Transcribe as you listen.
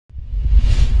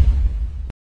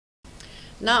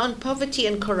Now, on poverty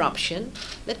and corruption,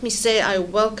 let me say I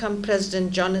welcome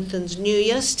President Jonathan's New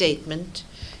Year statement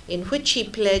in which he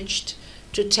pledged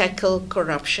to tackle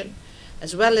corruption,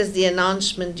 as well as the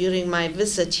announcement during my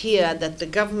visit here that the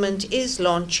government is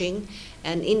launching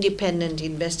an independent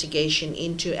investigation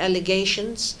into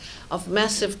allegations of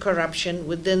massive corruption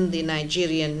within the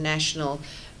Nigerian National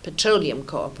Petroleum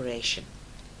Corporation.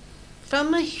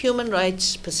 From a human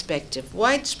rights perspective,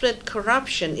 widespread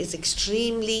corruption is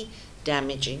extremely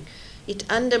damaging. It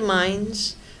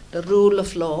undermines the rule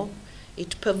of law.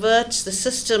 It perverts the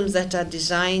systems that are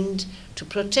designed to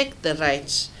protect the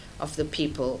rights of the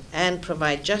people and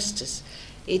provide justice.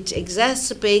 It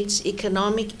exacerbates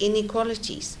economic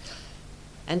inequalities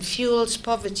and fuels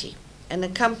poverty and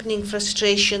accompanying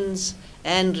frustrations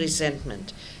and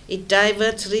resentment. It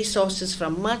diverts resources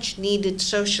from much needed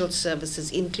social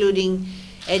services, including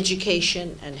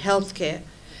education and healthcare.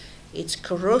 Its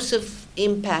corrosive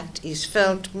impact is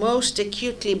felt most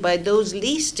acutely by those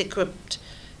least equipped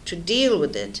to deal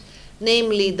with it,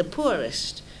 namely the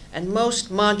poorest and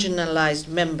most marginalized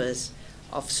members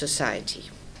of society.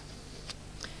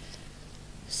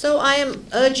 So I am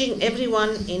urging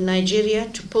everyone in Nigeria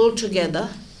to pull together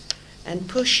and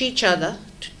push each other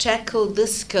to tackle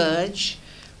this scourge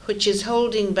which is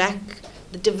holding back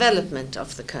the development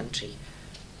of the country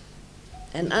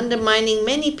and undermining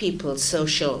many people's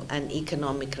social and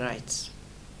economic rights.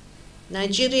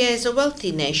 Nigeria is a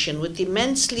wealthy nation with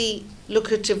immensely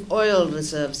lucrative oil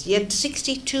reserves, yet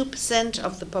 62%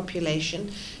 of the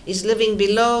population is living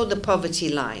below the poverty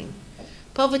line.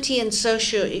 Poverty and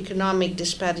socio-economic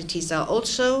disparities are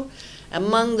also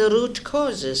among the root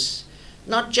causes,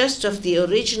 not just of the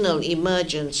original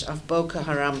emergence of Boko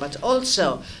Haram, but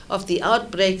also of the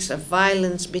outbreaks of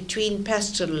violence between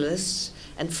pastoralists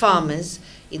and farmers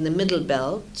in the Middle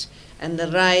Belt, and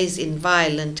the rise in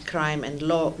violent crime and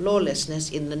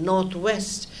lawlessness in the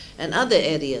northwest and other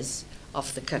areas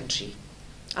of the country.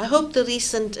 I hope the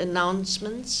recent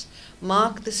announcements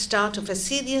mark the start of a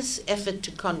serious effort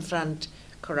to confront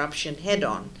corruption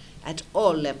head-on at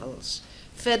all levels,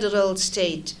 federal,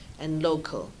 state, and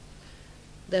local.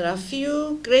 There are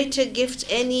few greater gifts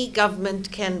any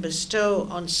government can bestow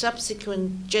on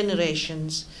subsequent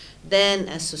generations than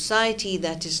a society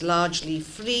that is largely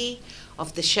free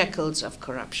of the shackles of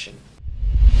corruption.